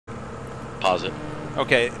Deposit.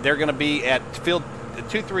 Okay, they're going to be at field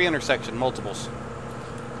 2-3 intersection, multiples.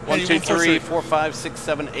 1, 2, 3, 4, 5, 6,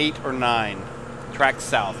 7, 8, or 9. Track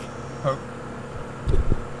south. Oh.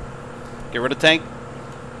 Get rid of tank.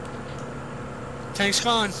 Tank's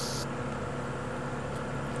gone.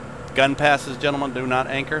 Gun passes, gentlemen. Do not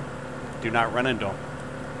anchor. Do not run into them.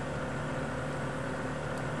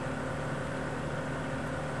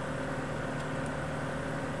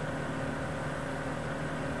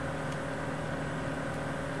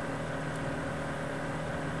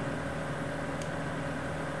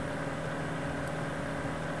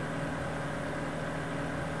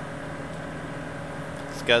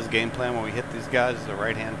 This guy's game plan when we hit these guys is a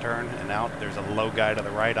right-hand turn and out. There's a low guy to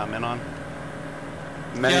the right I'm in on.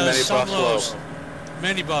 Many buffs low.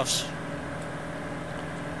 Many buffs.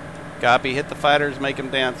 Copy. Hit the fighters. Make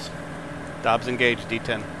them dance. Dobbs engage.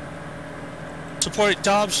 D10. Support it,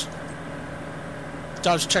 Dobbs.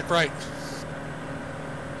 Dobbs, check right.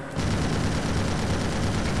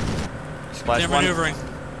 Splash They're one. maneuvering.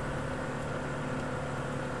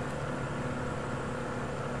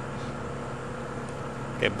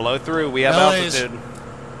 Okay, blow through. We have LA's. altitude.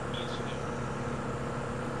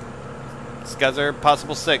 Guys are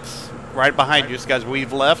possible 6. Right behind you. Guys,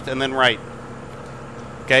 weave left and then right.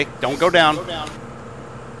 Okay, don't go down.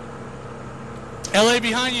 LA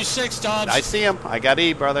behind you, 6, Dobbs. I see him. I got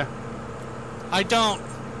E, brother. I don't.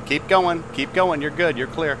 Keep going. Keep going. You're good. You're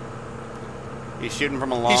clear. He's shooting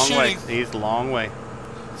from a long way. He's a long way.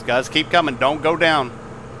 These guys keep coming. Don't go down.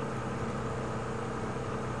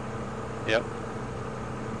 Yep.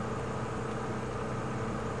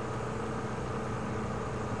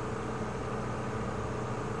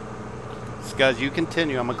 Guys, you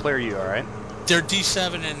continue. I'm going to clear you, all right? They're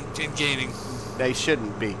D7 and gaining. They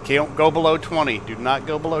shouldn't be. Don't go below 20. Do not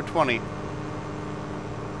go below 20.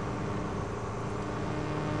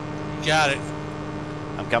 Got it.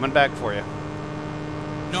 I'm coming back for you.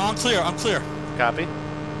 No, I'm clear. I'm clear. Copy.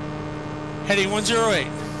 Heading 108.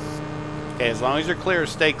 Okay, as long as you're clear,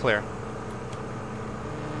 stay clear.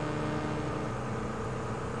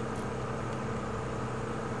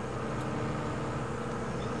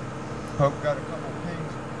 Pope got a couple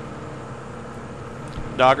pings.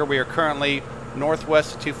 Dogger, we are currently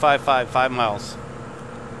northwest of 255, 5 miles.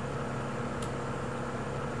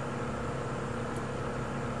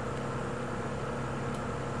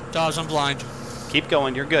 Dobbs, I'm blind. Keep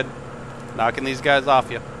going, you're good. Knocking these guys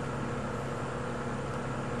off you.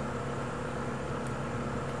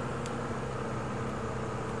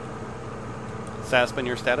 Saspin,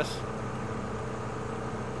 your status?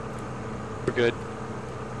 We're good.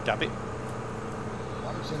 Copy.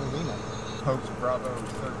 Waters in Lima. Pope's Bravo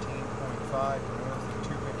 13.5 north of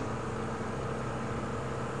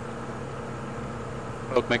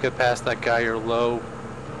 250. Oak, make it past that guy. You're low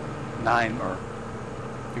 9 or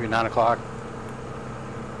maybe 9 o'clock.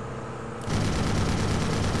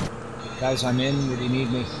 Guys, I'm in. Where do you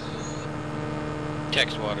need me?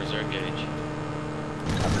 Text waters are engaged.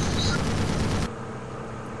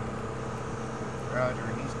 Roger,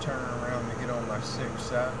 he's turning around to get on my 6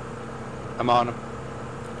 side. I'm on him.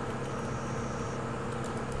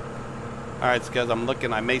 Alright, guys, I'm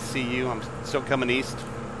looking. I may see you. I'm still coming east.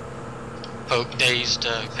 Poke dazed,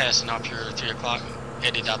 passing off your 3 o'clock,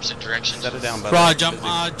 headed opposite direction. Set it down, buddy. Raj,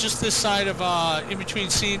 I'm just this side of, in between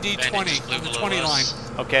C and D 20, on the 20 line.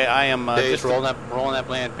 Okay, I am Dave's rolling that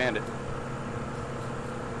land bandit.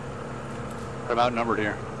 I'm outnumbered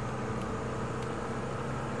here.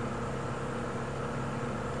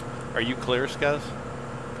 Are you clear, Scuzz?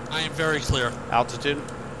 I am very clear. Altitude?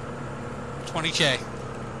 20K.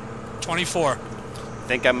 24. I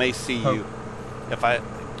think I may see you. If I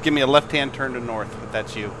give me a left-hand turn to north, if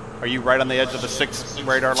that's you. Are you right on the edge of the 6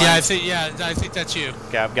 radar line? Yeah, I think that's you.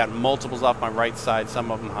 Okay, I've got multiples off my right side,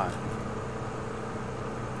 some of them high.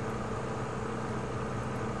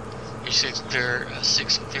 You 6 clear,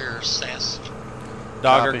 SAS.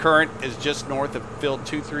 Dogger Copy. current is just north of field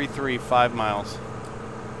 233, 5 miles.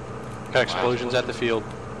 Got explosions at the field.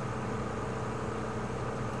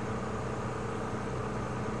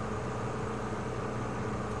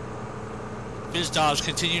 Biz Dobbs,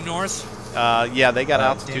 continue north. Yeah, they got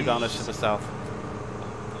altitude on us to the south.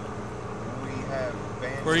 We have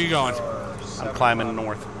Where are you going? I'm climbing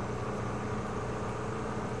north.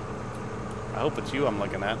 I hope it's you I'm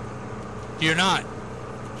looking at. You're not.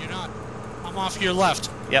 You're not. I'm off your left.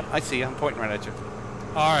 Yep, I see you. I'm pointing right at you.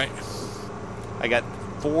 All right. I got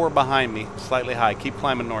 4 behind me, slightly high. Keep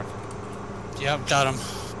climbing north. Yep, got him.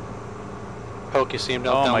 Poke, you see him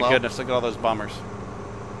down Oh my low? goodness, look at all those bombers.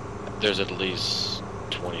 There's at least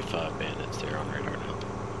 25 bandits there on radar now.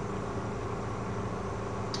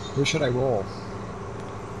 Where should I roll?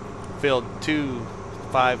 Field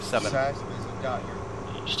 257. SAS, visit dot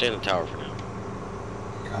here. Stay in the tower for now.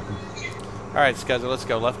 Copy. All right, Scuzzer, let's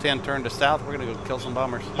go. Left-hand turn to south. We're going to go kill some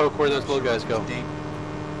bombers. Poke where those little guys go.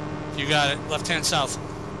 You got it. Left-hand south.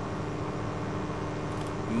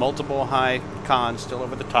 Multiple high cons still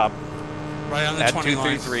over the top. Right on the At 20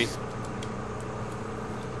 line. 233.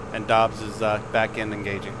 And Dobbs is back in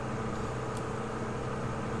engaging.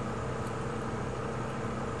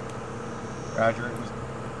 Roger, it was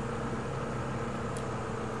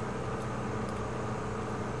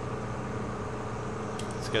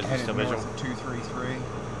Scuzzer's headed still north visual. of 233,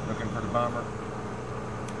 looking for the bomber.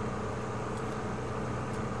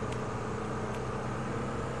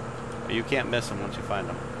 You can't miss them once you find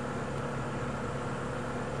them.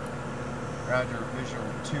 Roger, visual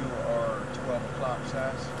 2 or 12 o'clock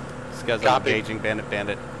SAS. Scuzzer Copy. engaging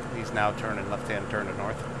Bandit. He's now turning left-hand turn to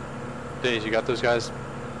north. Days, you got those guys?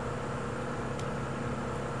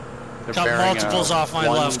 They're Got bearing, multiples off my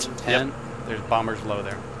left. 110. Yep. There's bombers low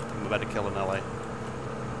there. I'm about to kill in LA.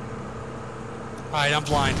 Alright, I'm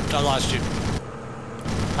blind. I lost you.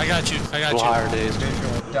 I got you. I A got little you. higher, Days.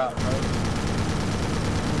 Visual dot mode.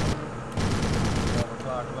 12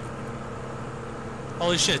 o'clock.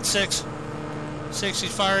 Holy shit. 6. 6,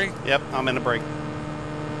 he's firing. Yep, I'm in a break. I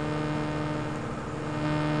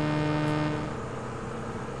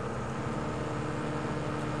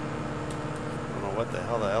don't know what the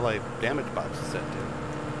hell the LA damage box is set to.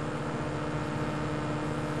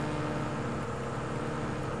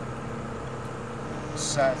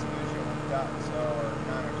 SAS visual dots are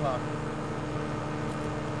 9 o'clock.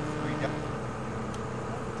 3 dot.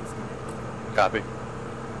 Copy.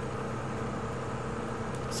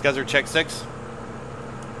 Scuzzer, check 6.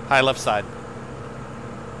 High left side.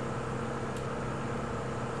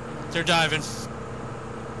 They're diving.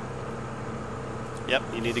 Yep,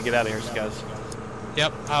 you need to get out of here, Scuzz.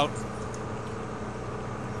 Yep, out.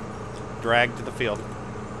 Drag to the field.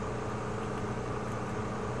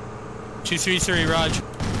 233, Raj.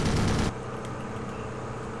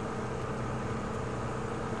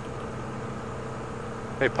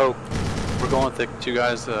 Hey, Poke. We're going with the two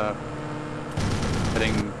guys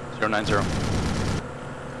heading 090.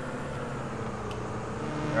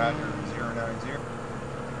 Roger, 090.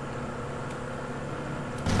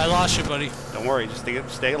 I lost you, buddy. Don't worry, just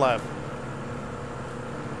stay alive.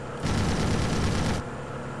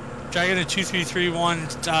 Dragon at 2331,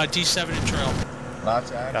 D7 and trail. Lots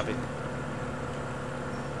of action. Copy.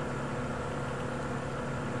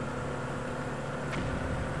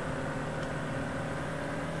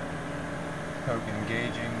 Poke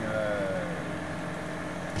engaging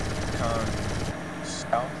con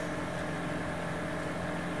south.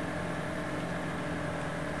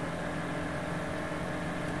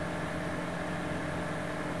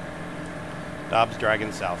 Dobbs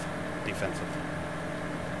dragging south. Defensive.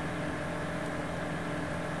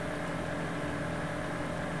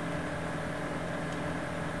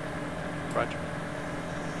 Roger.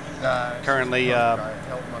 Currently, I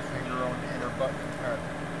held my finger on the enter button.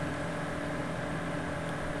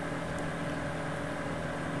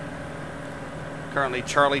 Currently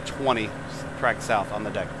Charlie 20, track south on the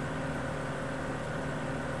deck.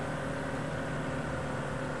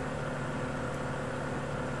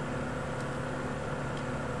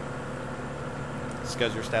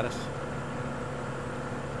 Scuzzer status.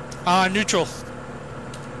 Neutral.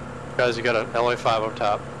 Guys, you got a LA5 up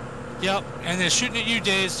top. Yep, and they're shooting at you,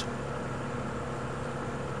 Days.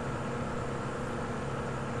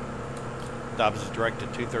 Dobbs is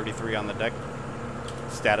directed 233 on the deck.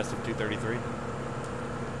 Status of 233.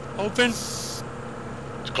 Open. It's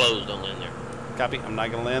closed, don't land there. Copy. I'm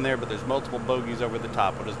not going to land there, but there's multiple bogeys over the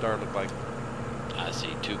top. What does Dart look like? I see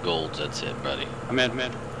 2 golds, that's it, buddy. I'm in.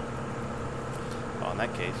 Well, in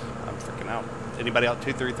that case, I'm freaking out. Anybody out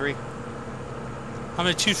 233? I'm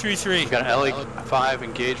at 233. You got an LA5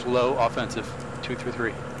 engaged low offensive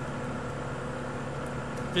 233.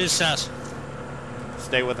 Viz SAS.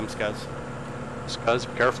 Stay with him, Scuzz. Scuzz,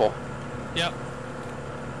 be careful. Yep.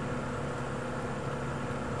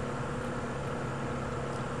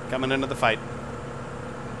 Coming into the fight.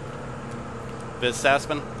 Viz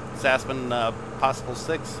Saspin. Saspin, possible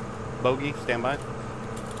 6. Bogey, stand by.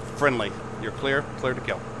 Friendly. You're clear. Clear to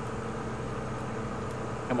kill.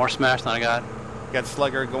 Got more smash than I got. Got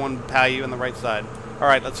Slugger going pal you on the right side. All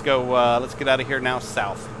right, let's go. Let's get out of here now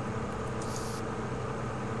south.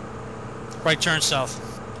 Right turn south.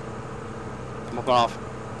 I'm looking off.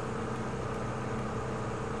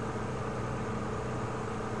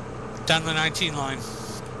 Down the 19 line.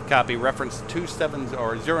 Copy. Reference 27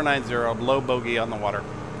 or 090 low bogey on the water.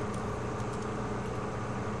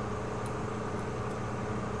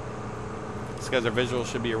 Scuzzer visual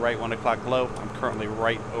should be your right 1 o'clock low. I'm currently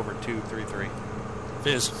right over 233.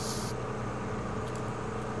 Viz.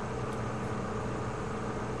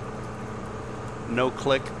 No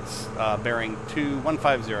click, bearing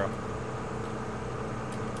 2150.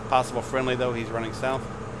 Possible friendly though, he's running south.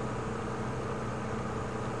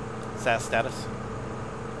 SAS status.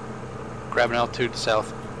 Grabbing altitude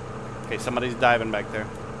south. Okay, somebody's diving back there.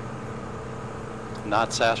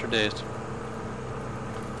 Not SAS or dazed.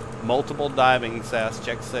 Multiple diving, SAS,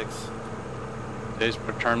 check 6. Dazed,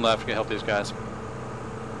 turn left, can help these guys.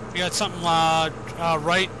 We got something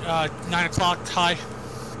right, 9 o'clock high.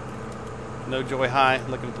 No joy high,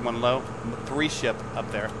 looking at the one low. 3 ship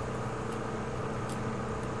up there.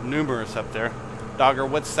 Numerous up there. Dogger,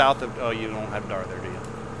 what's south of... Oh, you don't have DAR there, do you?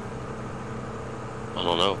 I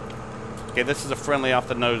don't know. Okay, this is a friendly off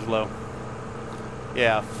the nose low.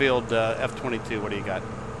 Yeah, field F-22, what do you got?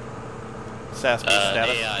 SAS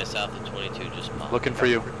status? AI south of 22 just popped. Looking for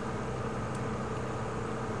you.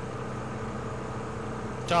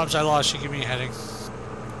 Dobbs, I lost you. Give me a heading.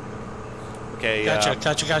 Okay,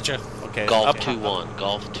 Gotcha. Okay, Golf up 2-1.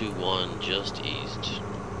 Golf 2-1 just east.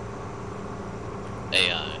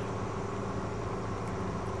 AI.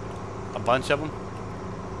 a bunch of them.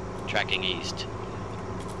 Tracking east.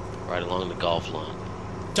 Right along the golf line.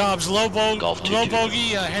 Dobbs, low bogey,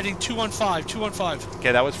 heading 215, 215.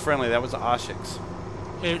 Okay, that was friendly. That was Ashiks.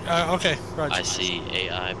 Okay, roger. I see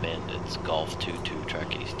AI bandits, golf 2-2,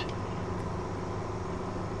 track east.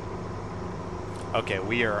 Okay,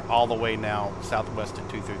 we are all the way now southwest of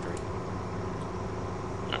 233.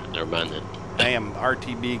 Alright, never mind then. I am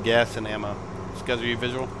RTB, gas, and ammo. Scuzzer, you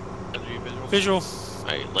visual? Visual.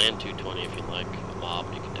 Alright, land 220 if you like. A mob,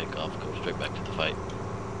 you can take off, go straight back to the fight.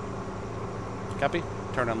 Copy.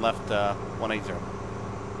 Turn on left 180.